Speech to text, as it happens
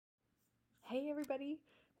Hey, everybody.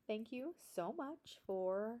 Thank you so much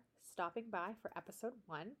for stopping by for episode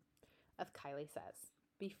 1 of Kylie Says.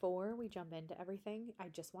 Before we jump into everything, I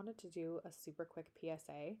just wanted to do a super quick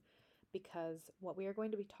PSA because what we are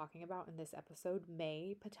going to be talking about in this episode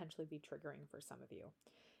may potentially be triggering for some of you.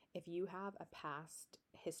 If you have a past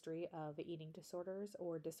history of eating disorders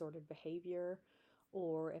or disordered behavior,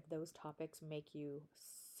 or if those topics make you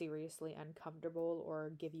seriously uncomfortable or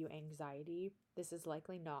give you anxiety, this is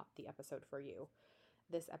likely not the episode for you.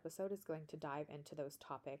 This episode is going to dive into those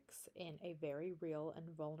topics in a very real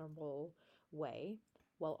and vulnerable way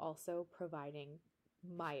while also providing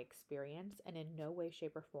my experience, and in no way,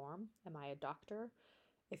 shape, or form am I a doctor.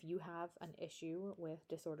 If you have an issue with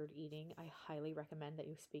disordered eating, I highly recommend that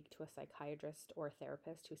you speak to a psychiatrist or a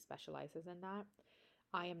therapist who specializes in that.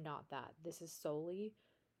 I am not that. This is solely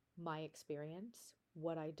my experience,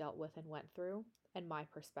 what I dealt with and went through, and my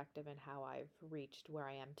perspective and how I've reached where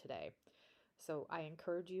I am today. So I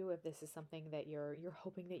encourage you, if this is something that you're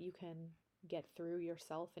hoping that you can get through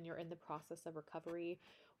yourself and you're in the process of recovery,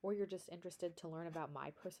 or you're just interested to learn about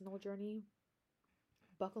my personal journey,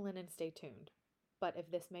 buckle in and stay tuned. But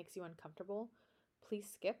if this makes you uncomfortable, please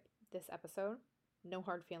skip this episode. No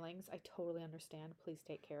hard feelings. I totally understand. Please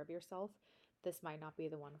take care of yourself. This might not be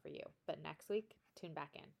the one for you, but next week, tune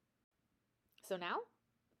back in. So now,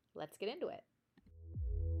 let's get into it.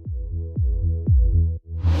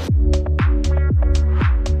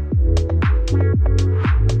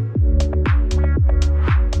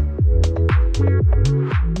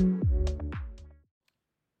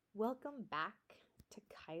 Welcome back to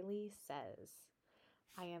Kylie Says.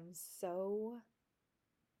 I am so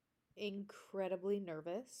incredibly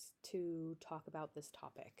nervous to talk about this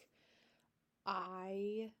topic.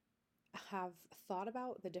 I have thought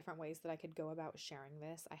about the different ways that I could go about sharing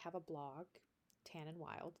this. I have a blog, Tan and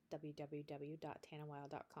Wild,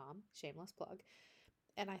 www.tanandwild.com, shameless plug.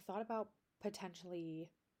 And I thought about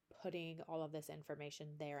potentially putting all of this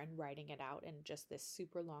information there and writing it out in just this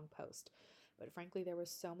super long post. But frankly, there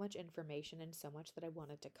was so much information and so much that I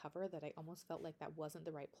wanted to cover that I almost felt like that wasn't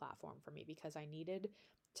the right platform for me, because I needed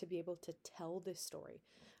to be able to tell this story.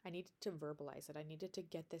 I needed to verbalize it. I needed to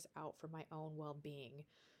get this out for my own well-being,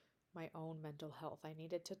 my own mental health. I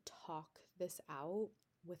needed to talk this out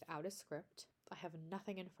without a script. I have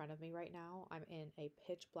nothing in front of me right now. I'm in a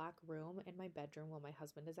pitch black room in my bedroom while my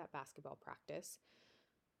husband is at basketball practice.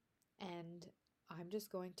 And I'm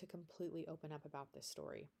just going to completely open up about this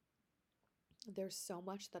story. There's so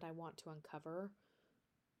much that I want to uncover,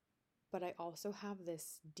 but I also have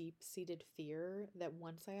this deep-seated fear that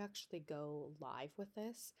once I actually go live with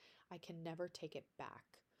this, I can never take it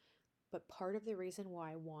back. But part of the reason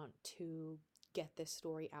why I want to get this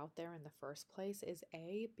story out there in the first place is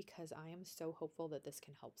because I am so hopeful that this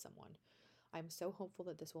can help someone. I'm so hopeful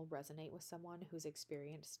that this will resonate with someone who's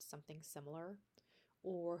experienced something similar,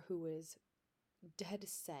 or who is dead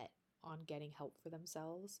set on getting help for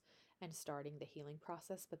themselves and starting the healing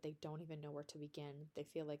process, but they don't even know where to begin. They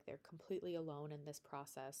feel like they're completely alone in this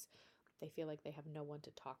process. They feel like they have no one to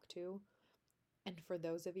talk to. And for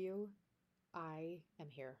those of you, I am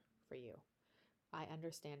here for you. I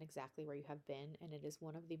understand exactly where you have been, and it is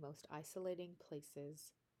one of the most isolating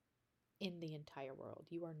places in the entire world.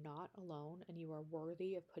 You are not alone, and you are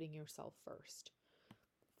worthy of putting yourself first.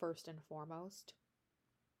 First and foremost,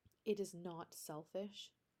 it is not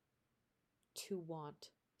selfish to want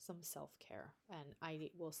some self-care. And I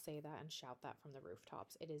will say that and shout that from the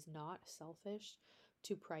rooftops. It is not selfish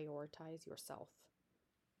to prioritize yourself,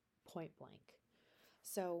 point blank.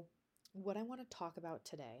 So, what I want to talk about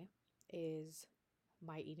today is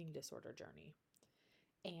my eating disorder journey.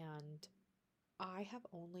 And I have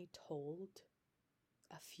only told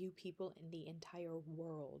a few people in the entire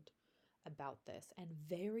world about this, and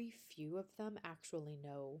very few of them actually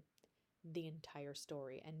know the entire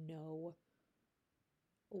story and know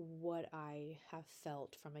what I have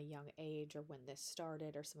felt from a young age, or when this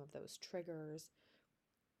started, or some of those triggers.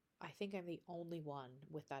 I think I'm the only one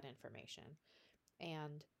with that information.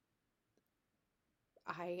 And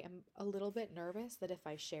I am a little bit nervous that if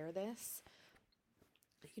I share this,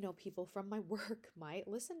 people from my work might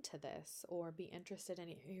listen to this or be interested in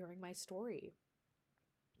hearing my story.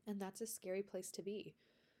 And that's a scary place to be.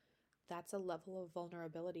 That's a level of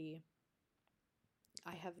vulnerability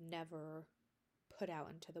I have never put out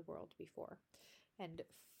into the world before. And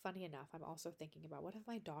funny enough, I'm also thinking about, what if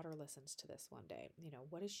my daughter listens to this one day?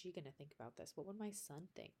 What is she going to think about this? What would my son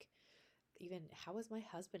think? Even how is my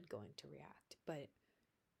husband going to react? But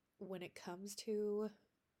when it comes to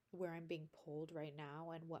where I'm being pulled right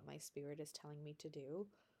now and what my spirit is telling me to do,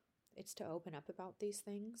 it's to open up about these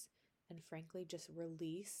things and frankly just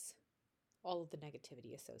release all of the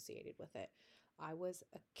negativity associated with it. I was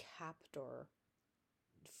a captor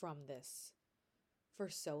from this for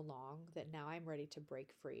so long that now I'm ready to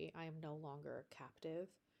break free. I am no longer a captive.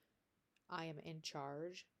 I am in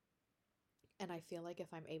charge. And I feel like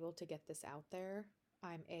if I'm able to get this out there,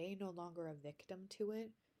 I'm A, no longer a victim to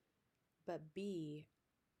it, but B,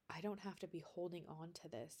 I don't have to be holding on to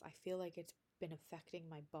this. I feel like it's been affecting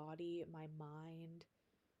my body, my mind,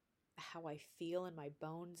 how I feel in my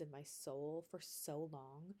bones and my soul for so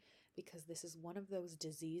long, because this is one of those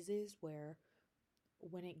diseases where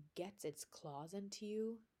when it gets its claws into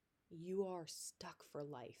you, you are stuck for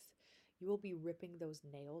life. You will be ripping those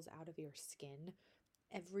nails out of your skin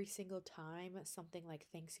every single time something like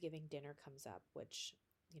Thanksgiving dinner comes up, which,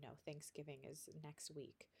 Thanksgiving is next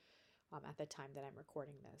week, at the time that I'm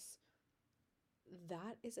recording this.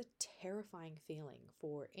 That is a terrifying feeling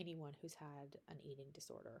for anyone who's had an eating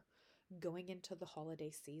disorder. Going into the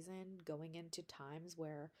holiday season, going into times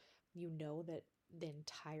where you know that the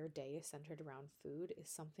entire day is centered around food is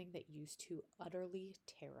something that used to utterly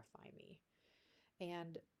terrify me.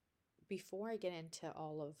 And before I get into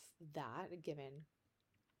all of that, given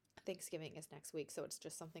Thanksgiving is next week, so it's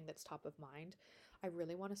just something that's top of mind, I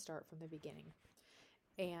really want to start from the beginning.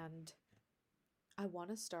 And I want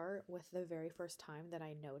to start with the very first time that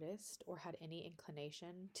I noticed or had any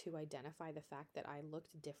inclination to identify the fact that I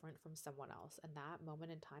looked different from someone else. And that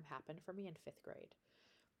moment in time happened for me in fifth grade.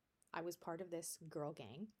 I was part of this girl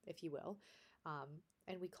gang, if you will,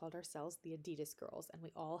 and we called ourselves the Adidas Girls. And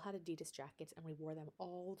we all had Adidas jackets and we wore them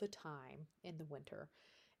all the time in the winter.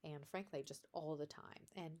 And frankly, just all the time.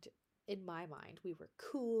 And in my mind, we were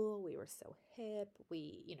cool, we were so hip,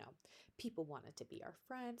 people wanted to be our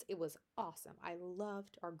friends. It was awesome. I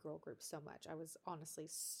loved our girl group so much. I was honestly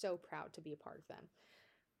so proud to be a part of them.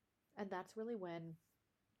 And that's really when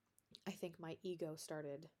I think my ego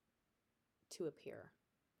started to appear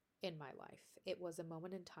in my life. It was a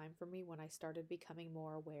moment in time for me when I started becoming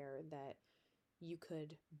more aware that you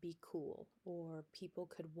could be cool or people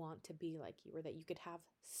could want to be like you or that you could have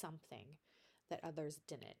something that others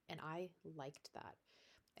didn't. And I liked that.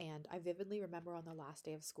 And I vividly remember on the last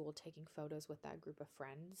day of school taking photos with that group of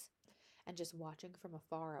friends and just watching from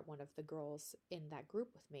afar at one of the girls in that group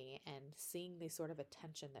with me and seeing the sort of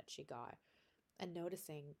attention that she got and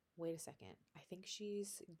noticing, wait a second, I think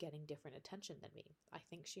she's getting different attention than me. I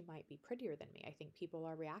think she might be prettier than me. I think people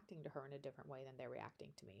are reacting to her in a different way than they're reacting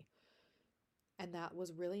to me. And that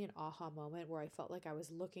was really an aha moment where I felt like I was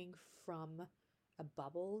looking from a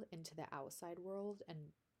bubble into the outside world, and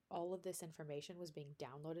all of this information was being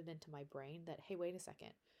downloaded into my brain that, hey, wait a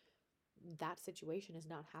second, that situation is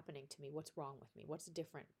not happening to me. What's wrong with me? What's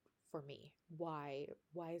different for me? Why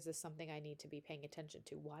is this something I need to be paying attention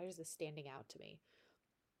to? Why is this standing out to me?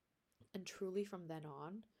 And truly from then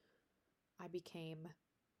on, I became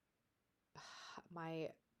my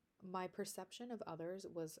my perception of others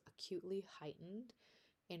was acutely heightened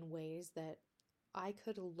in ways that I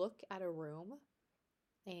could look at a room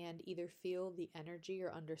and either feel the energy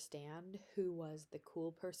or understand who was the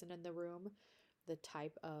cool person in the room. The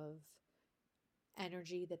type of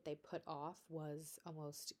energy that they put off was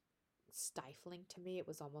almost stifling to me. It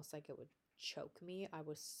was almost like it would choke me. I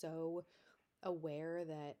was so aware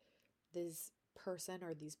that this person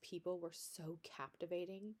or these people were so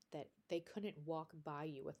captivating that they couldn't walk by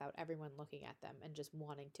you without everyone looking at them and just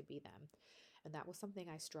wanting to be them. And that was something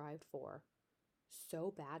I strived for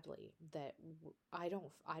so badly that I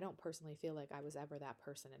don't personally feel like I was ever that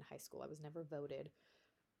person in high school. I was never voted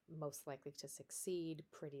most likely to succeed,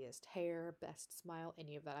 prettiest hair, best smile,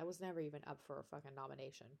 any of that. I was never even up for a fucking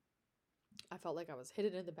nomination. I felt like I was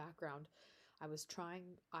hidden in the background. I was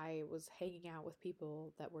hanging out with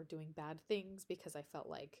people that were doing bad things because I felt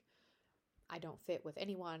like I don't fit with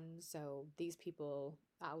anyone. So these people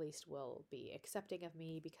at least will be accepting of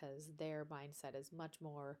me because their mindset is much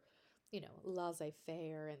more, laissez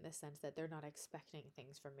faire in the sense that they're not expecting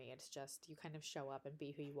things from me. It's just you kind of show up and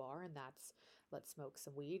be who you are. And that's let's smoke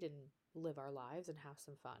some weed and live our lives and have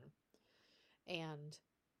some fun. And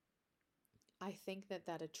I think that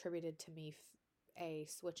that attributed to me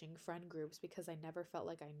switching friend groups because I never felt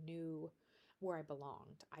like I knew where I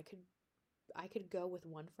belonged. I could go with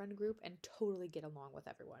one friend group and totally get along with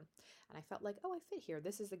everyone. And I felt like, oh, I fit here.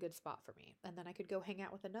 This is a good spot for me. And then I could go hang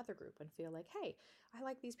out with another group and feel like, hey, I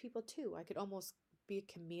like these people too. I could almost be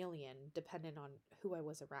a chameleon dependent on who I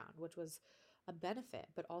was around, which was a benefit,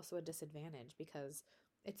 but also a disadvantage because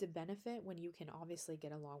it's a benefit when you can obviously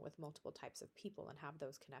get along with multiple types of people and have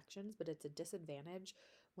those connections, but it's a disadvantage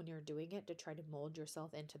when you're doing it to try to mold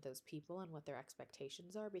yourself into those people and what their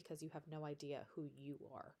expectations are because you have no idea who you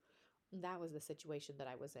are. That was the situation that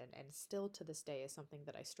I was in, and still to this day is something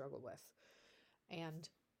that I struggle with. And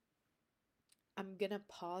I'm gonna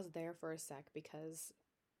pause there for a sec because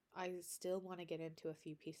I still want to get into a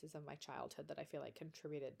few pieces of my childhood that I feel like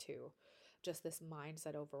contributed to just this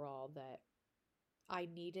mindset overall that I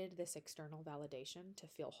needed this external validation to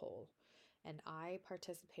feel whole. And I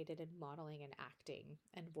participated in modeling and acting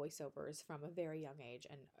and voiceovers from a very young age.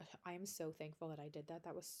 And I am so thankful that I did that.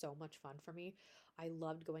 That was so much fun for me. I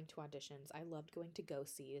loved going to auditions. I loved going to go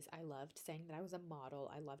sees. I loved saying that I was a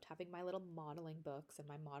model. I loved having my little modeling books and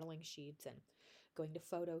my modeling sheets and going to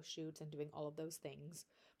photo shoots and doing all of those things.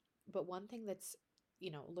 But one thing that's,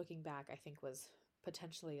 looking back, I think was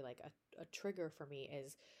potentially like a trigger for me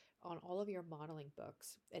is on all of your modeling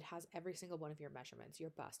books, it has every single one of your measurements,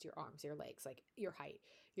 your bust, your arms, your legs, like your height,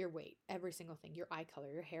 your weight, every single thing, your eye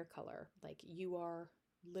color, your hair color. Like you are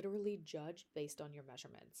literally judged based on your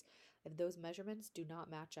measurements. If those measurements do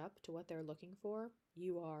not match up to what they're looking for,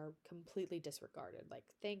 you are completely disregarded. Like,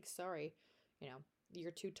 thanks, sorry, you know,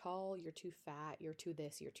 you're too tall, you're too fat, you're too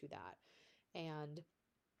this, you're too that. And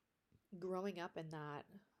growing up in that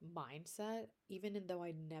mindset, even though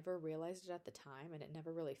I never realized it at the time and it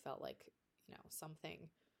never really felt like, something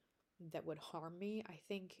that would harm me, I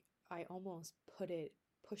think I almost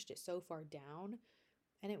pushed it so far down,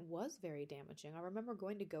 and it was very damaging. I remember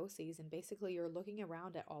going to go sees and basically you're looking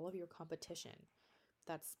around at all of your competition.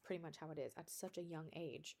 That's pretty much how it is at such a young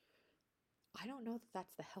age. I don't know that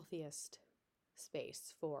that's the healthiest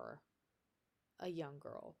space for a young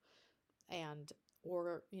girl. And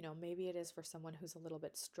or maybe it is for someone who's a little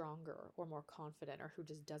bit stronger or more confident or who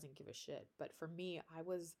just doesn't give a shit, but for me, I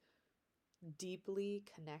was deeply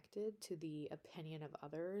connected to the opinion of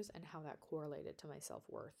others and how that correlated to my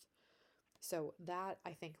self-worth. So that,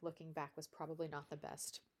 I think, looking back, was probably not the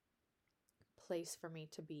best place for me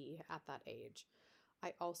to be at that age.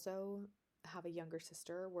 I also have a younger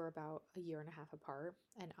sister. We're about a year and a half apart,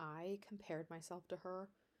 and I compared myself to her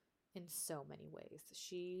in so many ways.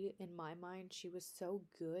 In my mind, she was so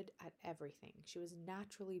good at everything. She was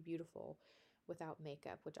naturally beautiful without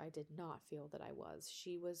makeup, which I did not feel that I was.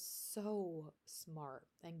 She was so smart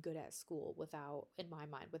and good at school in my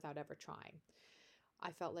mind, without ever trying.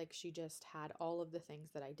 I felt like she just had all of the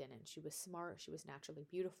things that I didn't. She was smart, she was naturally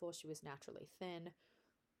beautiful, she was naturally thin,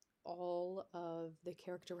 all of the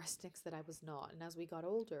characteristics that I was not. And as we got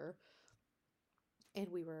older, and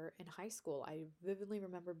we were in high school, I vividly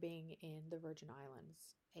remember being in the Virgin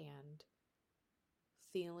Islands and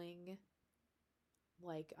feeling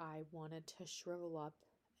like I wanted to shrivel up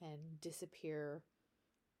and disappear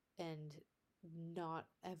and not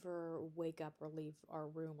ever wake up or leave our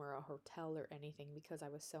room or a hotel or anything because I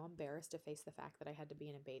was so embarrassed to face the fact that I had to be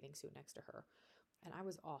in a bathing suit next to her. And I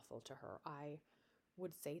was awful to her. I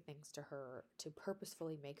would say things to her to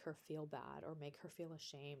purposefully make her feel bad or make her feel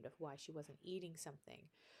ashamed of why she wasn't eating something.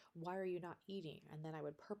 Why are you not eating? And then I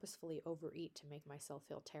would purposefully overeat to make myself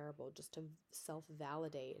feel terrible, just to self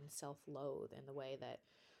validate and self loathe in the way that,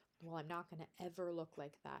 well, I'm not going to ever look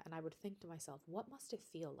like that. And I would think to myself, what must it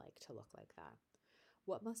feel like to look like that?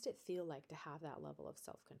 What must it feel like to have that level of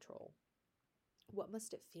self control? What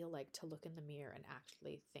must it feel like to look in the mirror and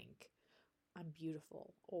actually think, I'm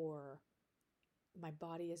beautiful, or my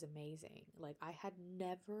body is amazing? Like, I had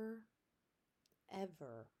never,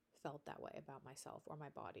 ever felt that way about myself or my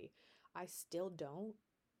body. I still don't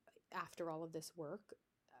after all of this work.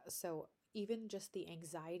 So, even just the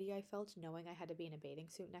anxiety I felt knowing I had to be in a bathing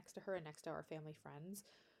suit next to her and next to our family friends,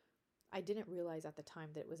 I didn't realize at the time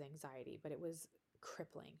that it was anxiety, but it was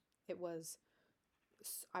crippling. It was,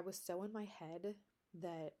 I was so in my head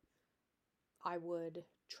that I would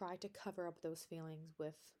try to cover up those feelings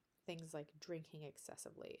with things like drinking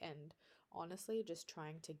excessively and honestly just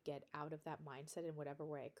trying to get out of that mindset in whatever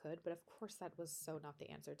way I could. But of course, that was so not the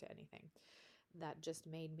answer to anything. That just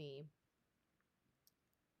made me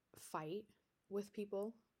fight with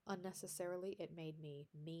people unnecessarily. It made me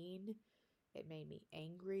mean. It made me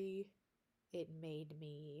angry. It made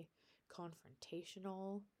me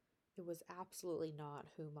confrontational. It was absolutely not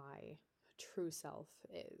who my true self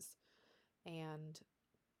is. And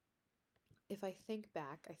if I think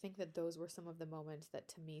back, I think that those were some of the moments that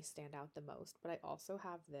to me stand out the most. But I also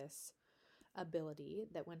have this ability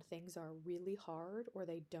that when things are really hard or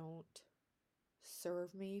they don't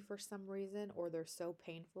serve me for some reason or they're so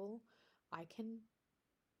painful, I can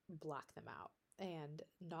black them out. And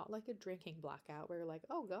not like a drinking blackout where you're like,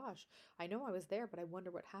 oh gosh, I know I was there, but I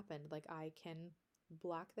wonder what happened. Like, I can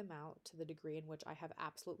black them out to the degree in which I have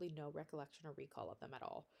absolutely no recollection or recall of them at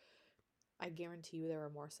all. I guarantee you there are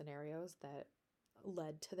more scenarios that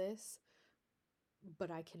led to this, but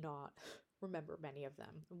I cannot remember many of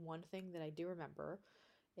them. One thing that I do remember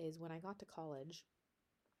is when I got to college,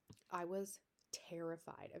 I was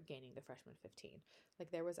terrified of gaining the freshman 15. Like,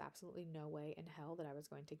 there was absolutely no way in hell that I was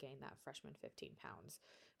going to gain that freshman 15 pounds.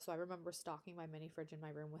 So I remember stocking my mini fridge in my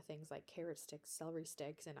room with things like carrot sticks, celery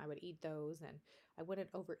sticks, and I would eat those, and I wouldn't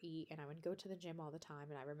overeat, and I would go to the gym all the time.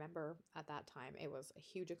 And I remember at that time it was a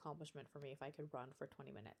huge accomplishment for me if I could run for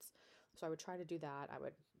 20 minutes. So I would try to do that. I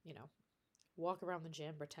would, walk around the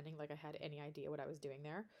gym pretending like I had any idea what I was doing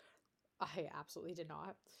there. I absolutely did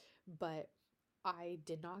not. But I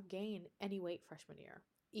did not gain any weight freshman year.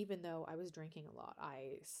 Even though I was drinking a lot,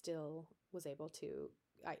 I still was able to.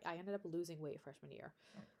 I ended up losing weight freshman year,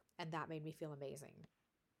 and that made me feel amazing.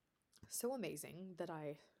 So amazing that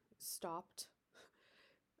I stopped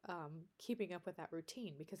keeping up with that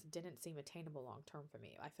routine because it didn't seem attainable long term for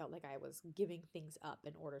me. I felt like I was giving things up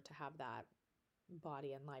in order to have that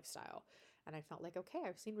body and lifestyle. And I felt like, okay,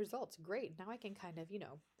 I've seen results. Great. Now I can kind of,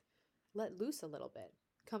 let loose a little bit.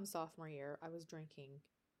 Come sophomore year, I was drinking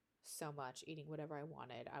so much, eating whatever I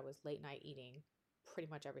wanted. I was late night eating pretty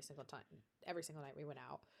much every single time, every single night we went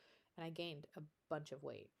out, and I gained a bunch of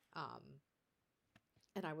weight.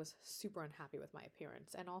 And I was super unhappy with my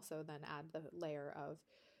appearance. And also then add the layer of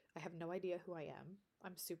I have no idea who I am.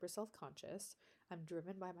 I'm super self-conscious. I'm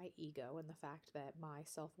driven by my ego and the fact that my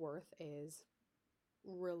self-worth is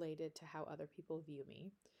related to how other people view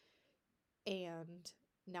me. And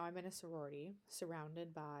now I'm in a sorority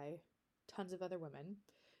surrounded by tons of other women,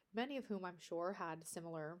 many of whom I'm sure had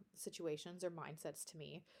similar situations or mindsets to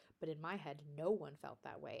me. But in my head, no one felt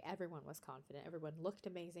that way. Everyone was confident. Everyone looked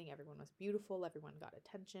amazing. Everyone was beautiful. Everyone got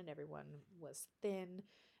attention. Everyone was thin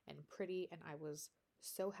and pretty. And I was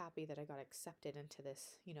so happy that I got accepted into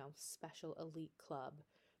this, special elite club.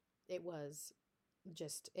 It was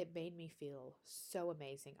it made me feel so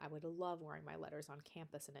amazing. I would love wearing my letters on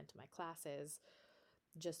campus and into my classes,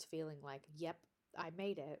 just feeling like, yep, I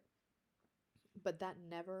made it. But that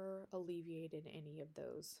never alleviated any of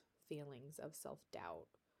those feelings of self-doubt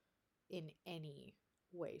in any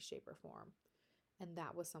way, shape, or form. And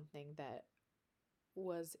that was something that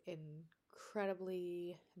was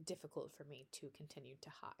incredibly difficult for me to continue to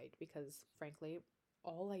hide because, frankly,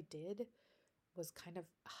 all I did was kind of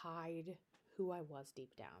hide who I was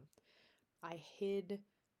deep down. I hid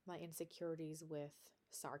my insecurities with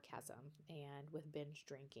sarcasm and with binge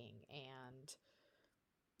drinking and,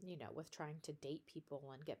 with trying to date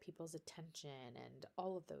people and get people's attention and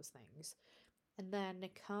all of those things. And then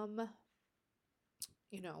come,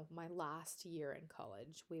 my last year in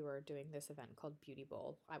college, we were doing this event called Beauty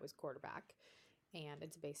Bowl. I was quarterback, and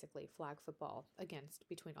it's basically flag football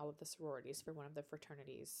between all of the sororities for one of the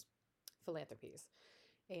fraternities' philanthropies.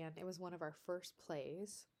 And it was one of our first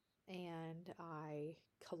plays, and I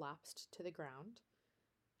collapsed to the ground,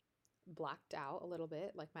 blacked out a little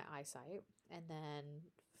bit, like my eyesight, and then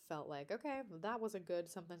felt like, okay, that wasn't good.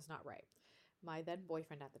 Something's not right. My then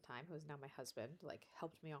boyfriend at the time, who is now my husband,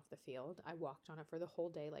 helped me off the field. I walked on it for the whole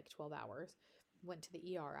day, like 12 hours. Went to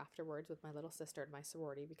the ER afterwards with my little sister and my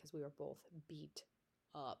sorority because we were both beat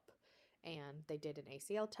up. And they did an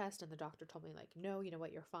ACL test, and the doctor told me, like, no, you know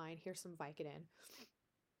what, you're fine. Here's some Vicodin.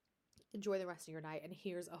 Enjoy the rest of your night, and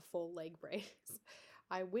here's a full leg brace.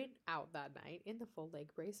 I went out that night in the full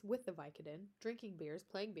leg brace with the Vicodin, drinking beers,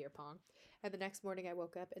 playing beer pong, and the next morning I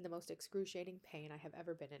woke up in the most excruciating pain I have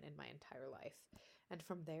ever been in my entire life. And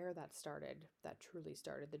from there, that truly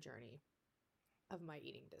started the journey of my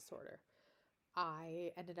eating disorder.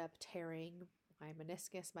 I ended up tearing my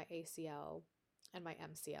meniscus, my ACL, and my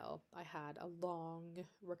MCL. I had a long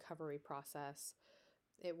recovery process.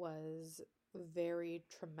 It was very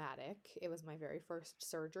traumatic. It was my very first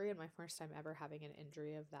surgery and my first time ever having an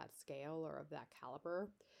injury of that scale or of that caliber.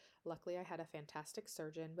 Luckily, I had a fantastic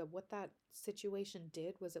surgeon, but what that situation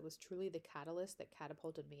did was it was truly the catalyst that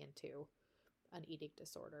catapulted me into an eating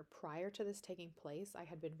disorder. Prior to this taking place, I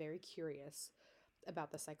had been very curious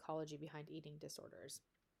about the psychology behind eating disorders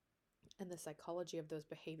and the psychology of those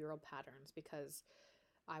behavioral patterns because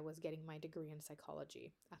I was getting my degree in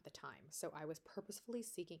psychology at the time. So I was purposefully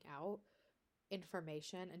seeking out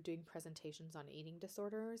information and doing presentations on eating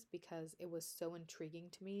disorders because it was so intriguing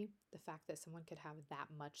to me, the fact that someone could have that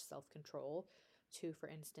much self-control to, for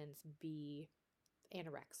instance, be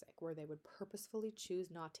anorexic, where they would purposefully choose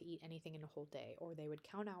not to eat anything in a whole day, or they would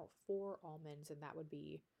count out 4 almonds and that would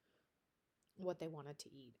be what they wanted to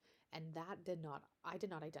eat. And I did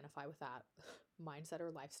not identify with that mindset or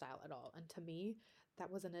lifestyle at all. And to me, that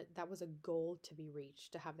was a goal to be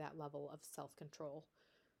reached, to have that level of self-control,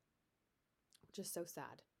 which is so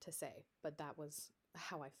sad to say, but that was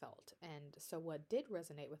how I felt. And so what did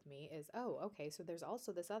resonate with me is, oh, okay, so there's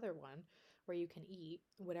also this other one where you can eat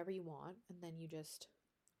whatever you want and then you just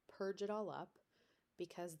purge it all up,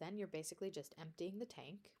 because then you're basically just emptying the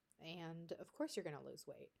tank, and of course you're going to lose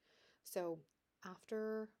weight. So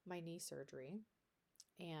after my knee surgery,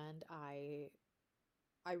 and I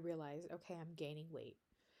realized, okay, I'm gaining weight.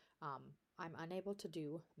 Um, I'm unable to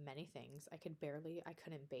do many things. I couldn't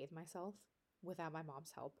bathe myself without my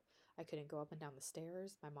mom's help. I couldn't go up and down the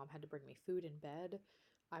stairs. My mom had to bring me food in bed.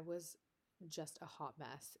 I was just a hot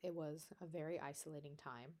mess. It was a very isolating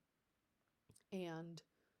time. And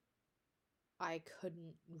I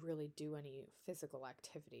couldn't really do any physical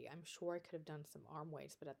activity. I'm sure I could have done some arm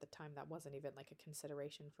weights, but at the time that wasn't even like a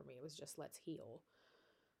consideration for me. It was just let's heal.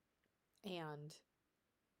 And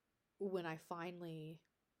when I finally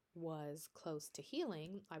was close to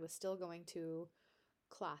healing, I was still going to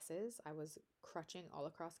classes. I was crutching all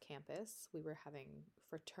across campus. We were having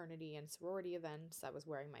fraternity and sorority events. I was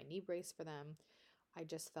wearing my knee brace for them. I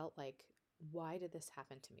just felt like, why did this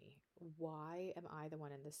happen to me? Why am I the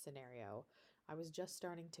one in this scenario? I was just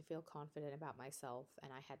starting to feel confident about myself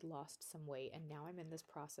and I had lost some weight, and now I'm in this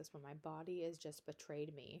process where my body has just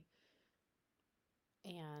betrayed me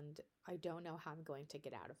and I don't know how I'm going to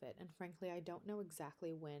get out of it. And frankly, I don't know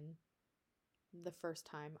exactly when the first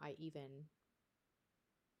time I even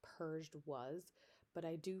purged was, but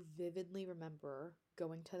I do vividly remember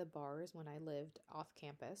going to the bars when I lived off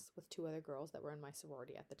campus with two other girls that were in my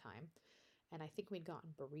sorority at the time. And I think we'd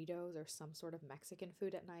gotten burritos or some sort of Mexican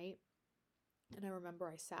food at night. And I remember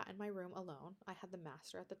I sat in my room alone. I had the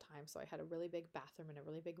master at the time, so I had a really big bathroom and a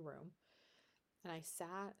really big room. And I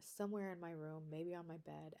sat somewhere in my room, maybe on my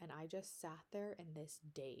bed, and I just sat there in this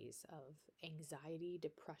daze of anxiety,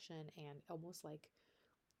 depression, and almost like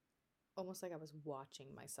I was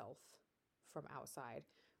watching myself from outside.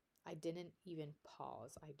 I didn't even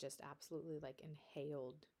pause. I just absolutely like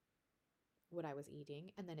inhaled what I was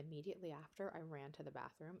eating. And then immediately after, I ran to the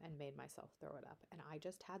bathroom and made myself throw it up. And I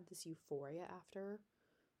just had this euphoria after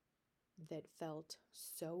that felt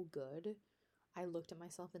so good. I looked at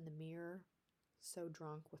myself in the mirror, so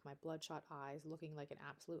drunk with my bloodshot eyes, looking like an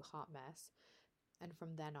absolute hot mess. And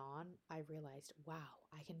from then on, I realized, wow,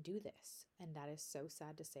 I can do this. And that is so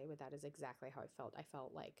sad to say, but that is exactly how I felt. I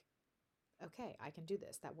felt like, okay, I can do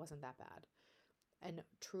this. That wasn't that bad. And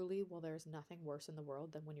truly, well, there's nothing worse in the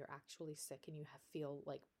world than when you're actually sick and you feel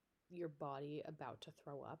like your body about to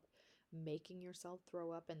throw up. Making yourself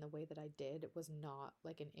throw up in the way that I did was not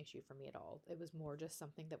like an issue for me at all. It was more just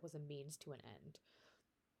something that was a means to an end.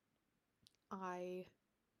 I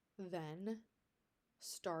then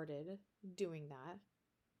started doing that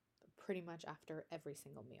pretty much after every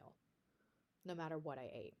single meal, no matter what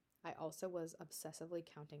I ate. I also was obsessively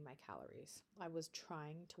counting my calories. I was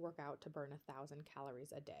trying to work out to burn 1,000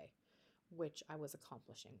 calories a day, which I was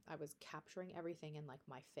accomplishing. I was capturing everything in like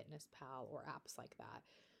MyFitnessPal or apps like that.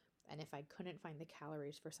 And if I couldn't find the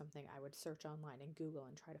calories for something, I would search online and Google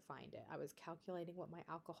and try to find it. I was calculating what my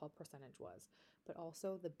alcohol percentage was. But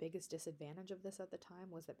also, the biggest disadvantage of this at the time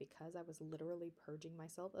was that because I was literally purging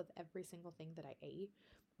myself of every single thing that I ate,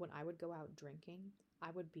 when I would go out drinking, I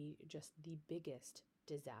would be just the biggest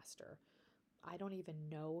disaster. I don't even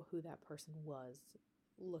know who that person was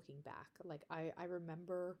looking back. Like, I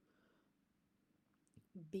remember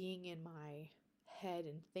being in my head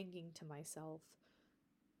and thinking to myself,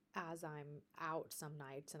 as I'm out some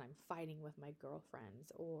nights and I'm fighting with my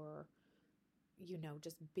girlfriends, or,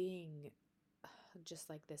 just being just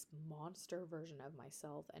like this monster version of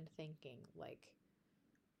myself and thinking, like,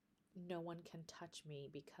 no one can touch me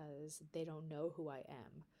because they don't know who I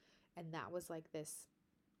am. And that was like this,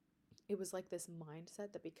 it was like this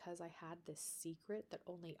mindset that because I had this secret that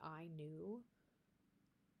only I knew,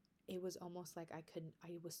 it was almost like I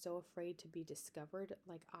was so afraid to be discovered,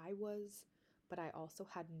 like I was, but I also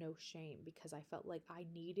had no shame because I felt like I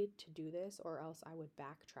needed to do this or else I would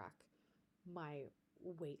backtrack my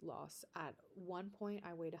weight loss. At one point,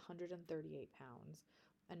 I weighed 138 pounds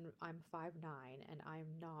and I'm 5'9" and I'm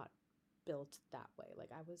not built that way. Like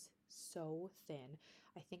I was so thin.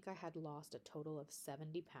 I think I had lost a total of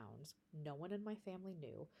 70 pounds. No one in my family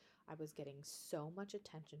knew. I was getting so much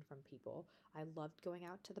attention from people. I loved going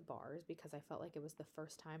out to the bars because I felt like it was the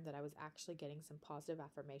first time that I was actually getting some positive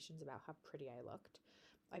affirmations about how pretty I looked.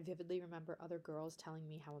 I vividly remember other girls telling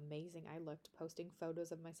me how amazing I looked, posting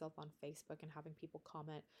photos of myself on Facebook and having people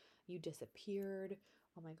comment, "You disappeared.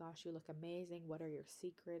 Oh my gosh, you look amazing. What are your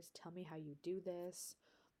secrets? Tell me how you do this."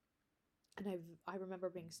 And I remember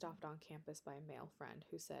being stopped on campus by a male friend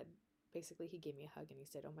who said, basically he gave me a hug and he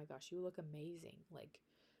said, "Oh my gosh, you look amazing. Like,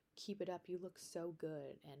 keep it up. You look so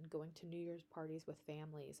good." And going to New Year's parties with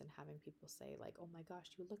families and having people say like, "Oh my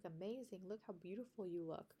gosh, you look amazing. Look how beautiful you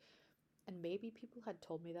look." And maybe people had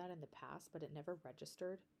told me that in the past, but it never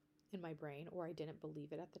registered in my brain, or I didn't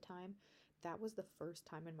believe it at the time. That was the first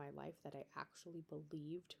time in my life that I actually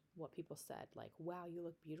believed what people said, like, wow, you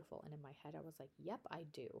look beautiful. And in my head, I was like, yep, I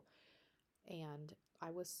do. And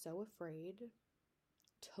I was so afraid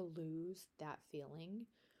to lose that feeling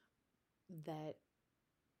that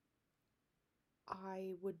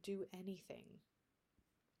I would do anything,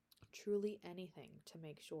 truly anything, to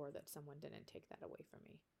make sure that someone didn't take that away from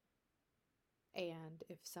me. And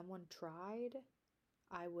if someone tried,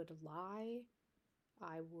 I would lie.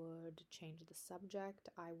 I would change the subject.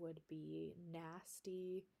 I would be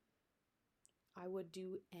nasty. I would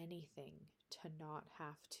do anything to not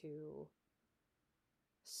have to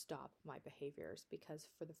stop my behaviors, because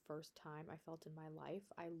for the first time I felt in my life,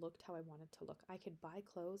 I looked how I wanted to look. I could buy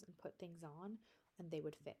clothes and put things on and they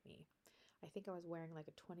would fit me. I think I was wearing like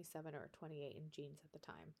a 27 or a 28 in jeans at the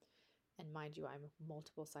time. And mind you, I'm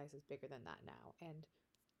multiple sizes bigger than that now. And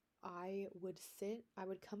I would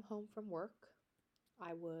come home from work,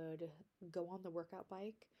 I would go on the workout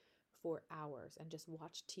bike for hours and just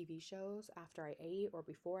watch TV shows after I ate or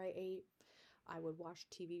before I ate. I would watch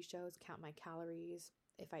TV shows, count my calories.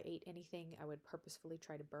 If I ate anything, I would purposefully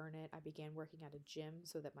try to burn it. I began working at a gym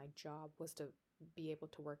so that my job was to be able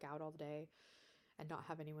to work out all day and not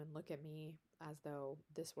have anyone look at me as though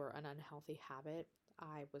this were an unhealthy habit.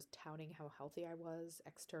 I was touting how healthy I was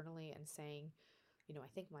externally and saying, I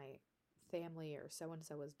think my family or so and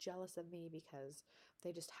so is jealous of me because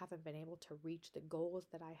they just haven't been able to reach the goals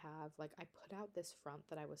that I have. Like, I put out this front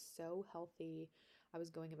that I was so healthy, I was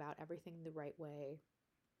going about everything the right way.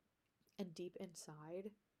 And deep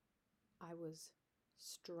inside, I was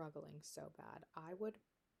struggling so bad. I would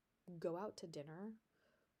go out to dinner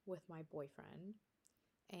with my boyfriend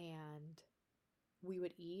and we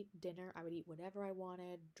would eat dinner. I would eat whatever I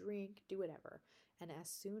wanted, drink, do whatever. And as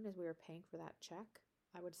soon as we were paying for that check,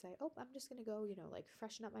 I would say, oh, I'm just going to go, like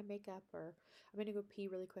freshen up my makeup, or I'm going to go pee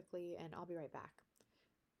really quickly and I'll be right back.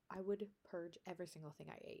 I would purge every single thing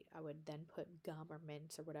I ate. I would then put gum or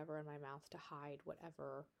mints or whatever in my mouth to hide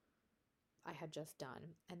whatever I had just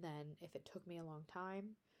done. And then if it took me a long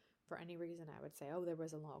time, for any reason, I would say, oh, there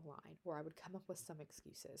was a long line, or I would come up with some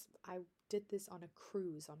excuses. I did this on a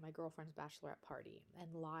cruise on my girlfriend's bachelorette party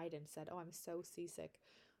and lied and said, oh, I'm so seasick.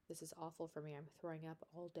 This is awful for me. I'm throwing up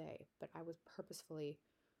all day. But I was purposefully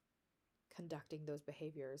conducting those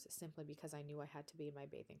behaviors simply because I knew I had to be in my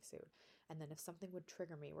bathing suit. And then if something would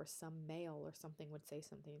trigger me, or some male or something would say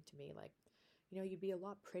something to me like, you'd be a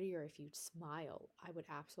lot prettier if you'd smile, I would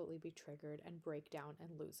absolutely be triggered and break down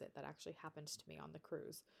and lose it. That actually happens to me on the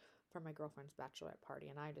cruise for my girlfriend's bachelorette party,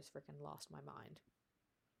 and I just freaking lost my mind.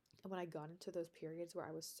 And when I got into those periods where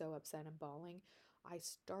I was so upset and bawling, I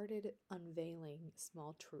started unveiling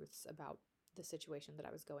small truths about the situation that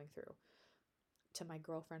I was going through to my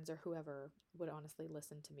girlfriends or whoever would honestly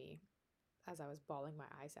listen to me as I was bawling my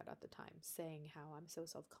eyes out at the time, saying how I'm so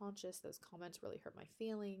self conscious. Those comments really hurt my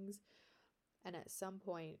feelings. And at some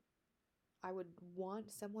point, I would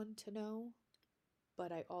want someone to know,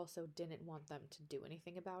 but I also didn't want them to do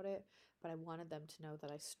anything about it. But I wanted them to know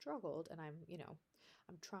that I struggled, and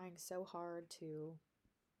I'm trying so hard to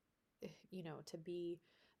be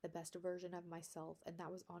the best version of myself. And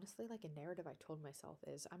that was honestly like a narrative I told myself,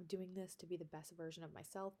 is I'm doing this to be the best version of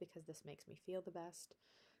myself because this makes me feel the best.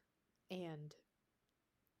 And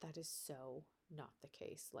that is so not the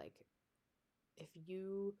case. Like, if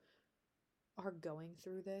you are going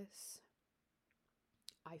through this,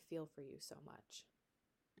 I feel for you so much.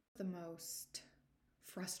 The most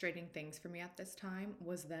frustrating things for me at this time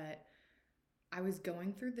was that I was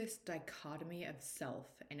going through this dichotomy of self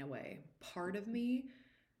in a way. Part of me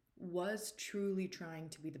was truly trying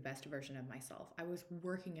to be the best version of myself. I was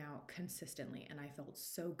working out consistently and I felt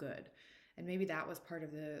so good. And maybe that was part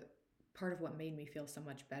of what made me feel so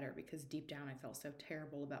much better, because deep down I felt so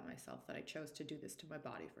terrible about myself that I chose to do this to my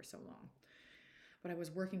body for so long. But I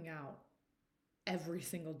was working out every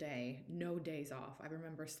single day, no days off. I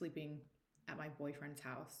remember sleeping at my boyfriend's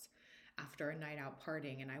house after a night out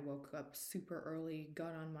partying, and I woke up super early,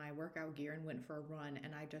 got on my workout gear and went for a run,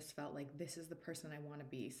 and I just felt like this is the person I want to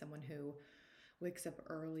be, someone who wakes up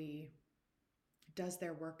early, does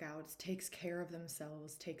their workouts, takes care of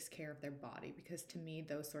themselves, takes care of their body, because to me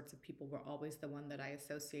those sorts of people were always the one that I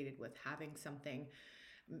associated with having something.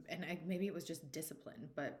 And maybe it was just discipline,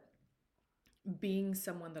 but being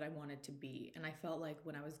someone that I wanted to be. And I felt like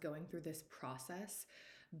when I was going through this process,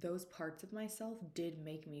 those parts of myself did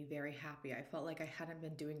make me very happy. I felt like I hadn't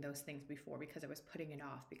been doing those things before because I was putting it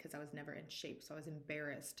off, because I was never in shape. So I was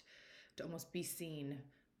embarrassed to almost be seen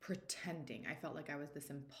pretending. I felt like I was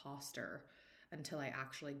this imposter until I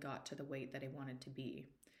actually got to the weight that I wanted to be.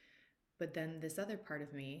 But then this other part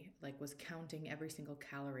of me like was counting every single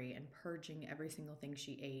calorie and purging every single thing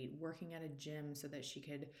she ate, working at a gym so that she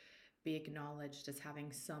could be acknowledged as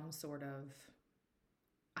having some sort of,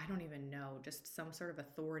 I don't even know, just some sort of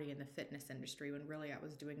authority in the fitness industry when really I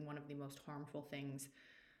was doing one of the most harmful things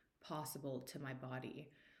possible to my body.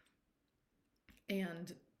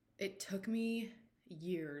 And it took me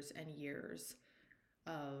years and years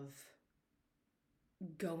of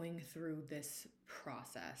going through this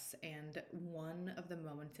process. And one of the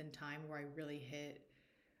moments in time where I really hit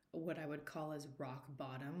what I would call as rock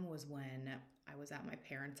bottom was when I was at my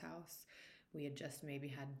parents' house. We had just maybe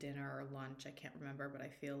had dinner or lunch. I can't remember, but I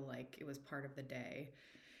feel like it was part of the day.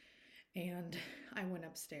 And I went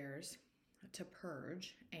upstairs to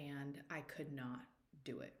purge, and I could not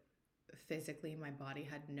do it. Physically, my body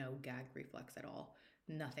had no gag reflex at all.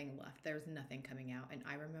 Nothing left. There was nothing coming out. And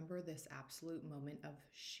I remember this absolute moment of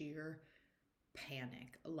sheer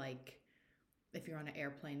panic. Like if you're on an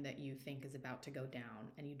airplane that you think is about to go down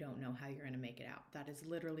and you don't know how you're going to make it out. That is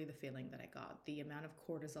literally the feeling that I got. The amount of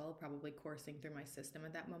cortisol probably coursing through my system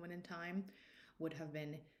at that moment in time would have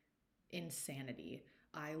been insanity.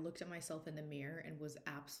 I looked at myself in the mirror and was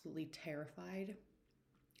absolutely terrified.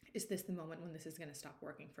 Is this the moment when this is going to stop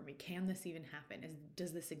working for me? Can this even happen?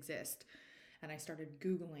 Does this exist? And I started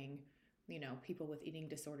Googling, people with eating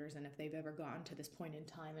disorders and if they've ever gotten to this point in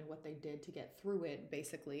time and what they did to get through it,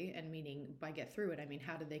 basically. And meaning by get through it, I mean,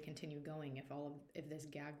 how did they continue going if this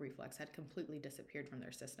gag reflex had completely disappeared from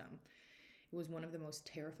their system? It was one of the most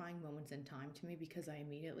terrifying moments in time to me because I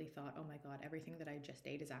immediately thought, oh my God, everything that I just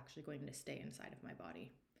ate is actually going to stay inside of my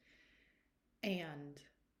body. And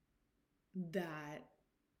that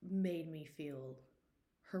made me feel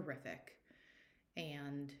horrific.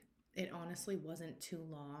 And it honestly wasn't too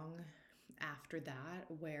long after that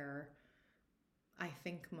where I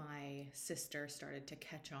think my sister started to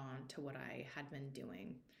catch on to what I had been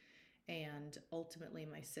doing. And ultimately,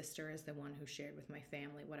 my sister is the one who shared with my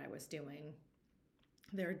family what I was doing.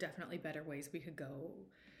 There are definitely better ways we could go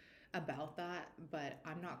about that, but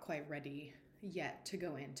I'm not quite ready yet to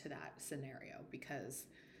go into that scenario because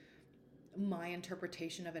my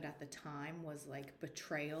interpretation of it at the time was like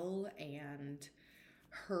betrayal and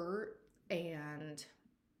hurt. And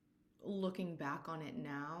looking back on it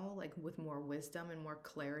now, like with more wisdom and more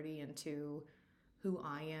clarity into who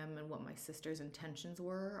I am and what my sister's intentions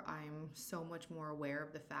were, I'm so much more aware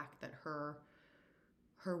of the fact that her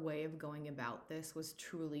way of going about this was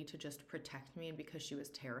truly to just protect me, and because she was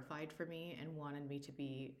terrified for me and wanted me to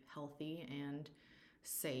be healthy and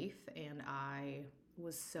safe. And I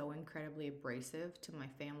was so incredibly abrasive to my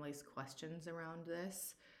family's questions around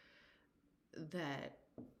this that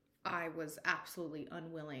I was absolutely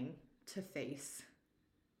unwilling to face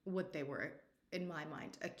what they were, in my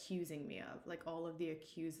mind, accusing me of. Like all of the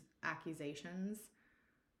accusations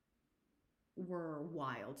were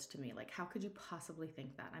wild to me. Like, how could you possibly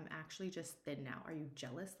think that? I'm actually just thin now. Are you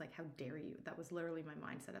jealous? Like, how dare you? That was literally my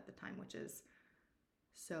mindset at the time, which is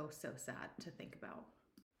so, so sad to think about.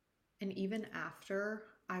 And even after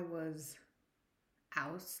I was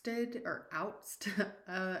ousted or ousted,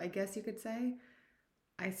 I guess you could say,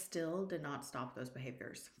 I still did not stop those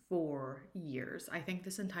behaviors for years. I think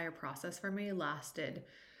this entire process for me lasted,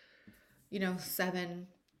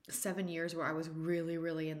 7 years where I was really,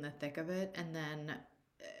 really in the thick of it. And then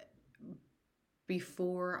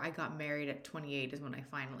before I got married at 28 is when I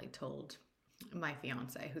finally told my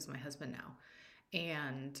fiance, who's my husband now.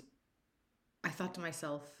 And I thought to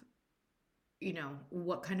myself,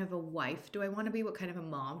 what kind of a wife do I want to be? What kind of a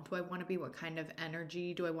mom do I want to be? What kind of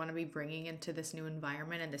energy do I want to be bringing into this new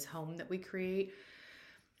environment and this home that we create?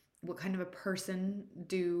 What kind of a person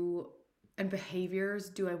and behaviors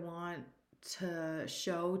do I want to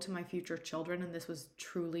show to my future children? And this was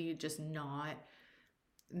truly just not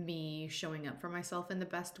me showing up for myself in the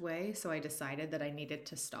best way. So I decided that I needed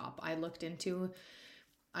to stop. I looked into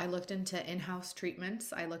in-house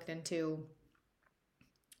treatments. I looked into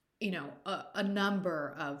a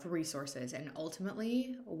number of resources. And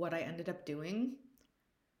ultimately, what I ended up doing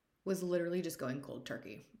was literally just going cold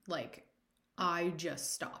turkey. Like, I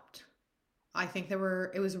just stopped. I think it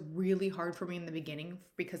was really hard for me in the beginning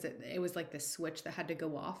because it was like this switch that had to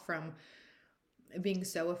go off from being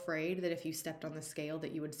so afraid that if you stepped on the scale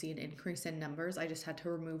that you would see an increase in numbers. I just had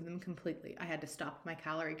to remove them completely. I had to stop my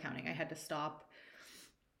calorie counting. I had to stop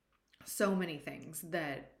so many things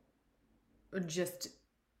that just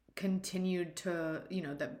continued to,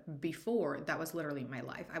 that before that was literally my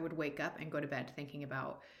life. I would wake up and go to bed thinking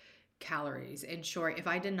about calories. In short, if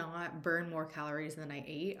I did not burn more calories than I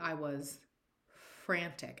ate, I was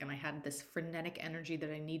frantic and I had this frenetic energy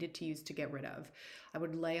that I needed to use to get rid of. I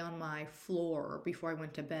would lay on my floor before I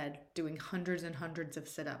went to bed doing hundreds and hundreds of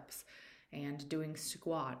sit ups and doing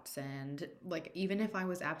squats. And like, even if I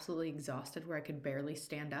was absolutely exhausted where I could barely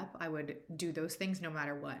stand up, I would do those things no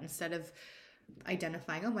matter what. Instead of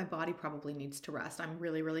identifying, oh, my body probably needs to rest. I'm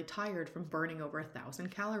really, really tired from burning over 1,000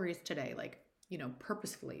 calories today. Like,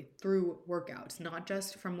 purposefully through workouts, not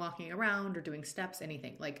just from walking around or doing steps,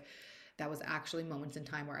 anything. Like, that was actually moments in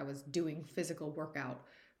time where I was doing physical workout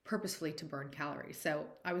purposefully to burn calories. So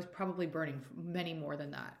I was probably burning many more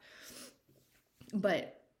than that.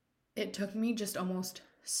 But it took me just almost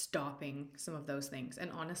stopping some of those things. And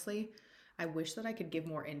honestly, I wish that I could give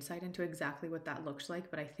more insight into exactly what that looks like,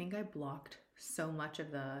 but I think I blocked so much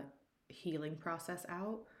of the healing process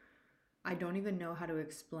out. I don't even know how to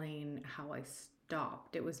explain how I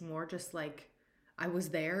stopped. It was more just like I was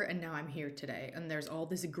there and now I'm here today. And there's all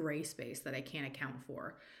this gray space that I can't account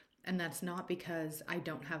for. And that's not because I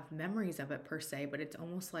don't have memories of it per se, but it's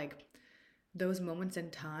almost like those moments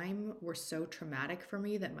in time were so traumatic for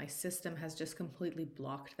me that my system has just completely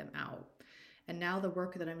blocked them out. And now the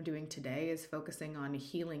work that I'm doing today is focusing on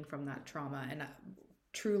healing from that trauma. And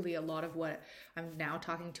truly, a lot of what I'm now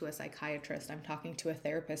talking to a psychiatrist, I'm talking to a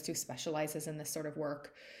therapist who specializes in this sort of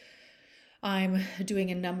work. I'm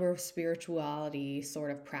doing a number of spirituality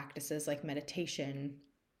sort of practices like meditation.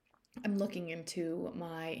 I'm looking into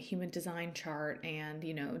my human design chart and,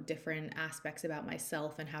 different aspects about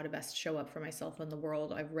myself and how to best show up for myself in the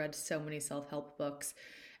world. I've read so many self help books.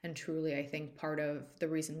 And truly, I think part of the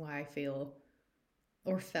reason why I feel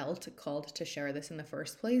or felt called to share this in the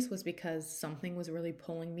first place was because something was really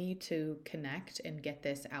pulling me to connect and get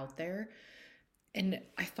this out there. And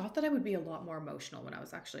I thought that I would be a lot more emotional when I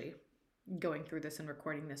was actually going through this and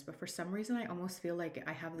recording this, but for some reason, I almost feel like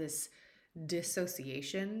I have this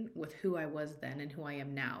dissociation with who I was then and who I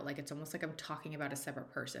am now. Like, it's almost like I'm talking about a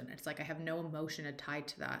separate person. It's like I have no emotion tied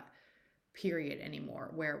to that period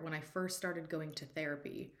anymore. Where when I first started going to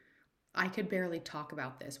therapy, I could barely talk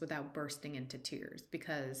about this without bursting into tears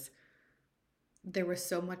because there was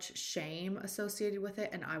so much shame associated with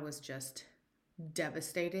it. And I was just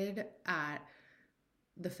devastated at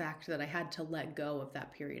the fact that I had to let go of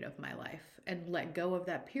that period of my life. And let go of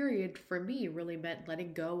that period for me really meant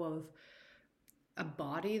letting go of a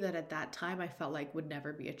body that at that time I felt like would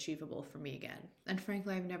never be achievable for me again. And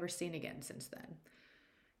frankly, I've never seen again since then.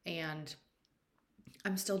 And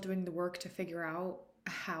I'm still doing the work to figure out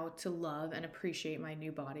how to love and appreciate my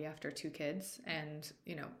new body after 2 kids and,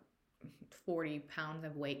 40 pounds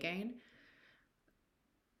of weight gain.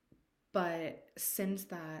 But since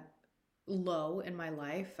that low in my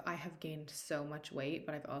life, I have gained so much weight,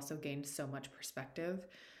 but I've also gained so much perspective.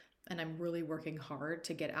 And I'm really working hard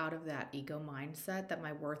to get out of that ego mindset that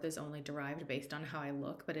my worth is only derived based on how I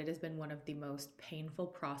look. But it has been one of the most painful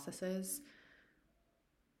processes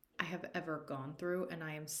I have ever gone through. And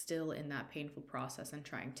I am still in that painful process and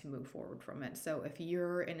trying to move forward from it. So if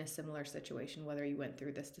you're in a similar situation, whether you went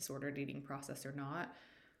through this disordered eating process or not,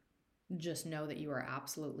 just know that you are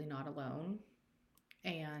absolutely not alone.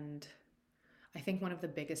 And I think one of the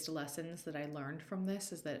biggest lessons that I learned from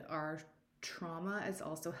this is that our trauma is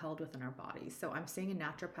also held within our bodies. So I'm seeing a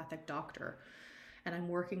naturopathic doctor and I'm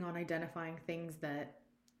working on identifying things that,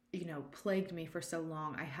 plagued me for so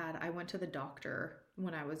long. I went to the doctor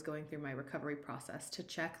when I was going through my recovery process to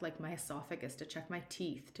check like my esophagus, to check my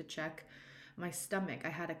teeth, to check my stomach. I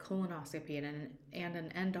had a colonoscopy and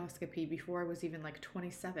an endoscopy before I was even like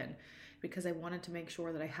 27 because I wanted to make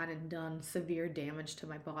sure that I hadn't done severe damage to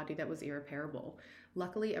my body that was irreparable.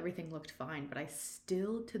 Luckily, everything looked fine, but I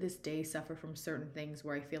still to this day suffer from certain things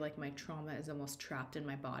where I feel like my trauma is almost trapped in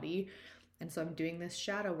my body. And so I'm doing this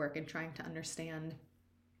shadow work and trying to understand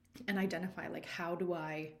and identify like how do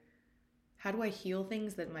I heal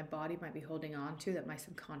things that my body might be holding on to that my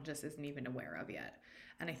subconscious isn't even aware of yet?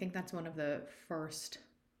 And I think that's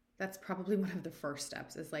probably one of the first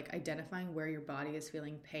steps is like identifying where your body is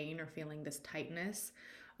feeling pain or feeling this tightness,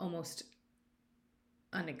 almost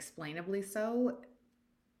unexplainably so,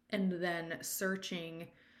 and then searching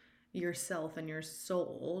yourself and your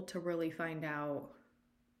soul to really find out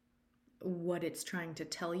what it's trying to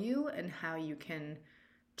tell you and how you can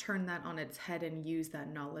turn that on its head and use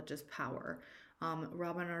that knowledge as power.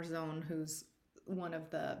 Robin Arzon, who's one of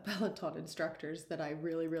the Peloton instructors that I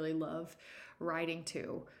really, really love riding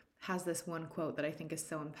to, has this one quote that I think is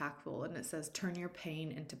so impactful, and it says, "Turn your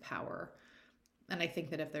pain into power." And I think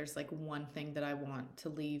that if there's like one thing that I want to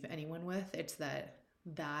leave anyone with, it's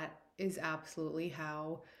that is absolutely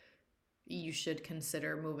how you should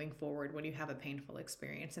consider moving forward when you have a painful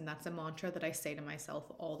experience. And that's a mantra that I say to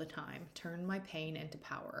myself all the time: turn my pain into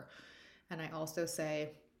power. And I also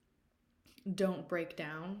say, don't break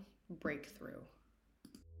down, break through.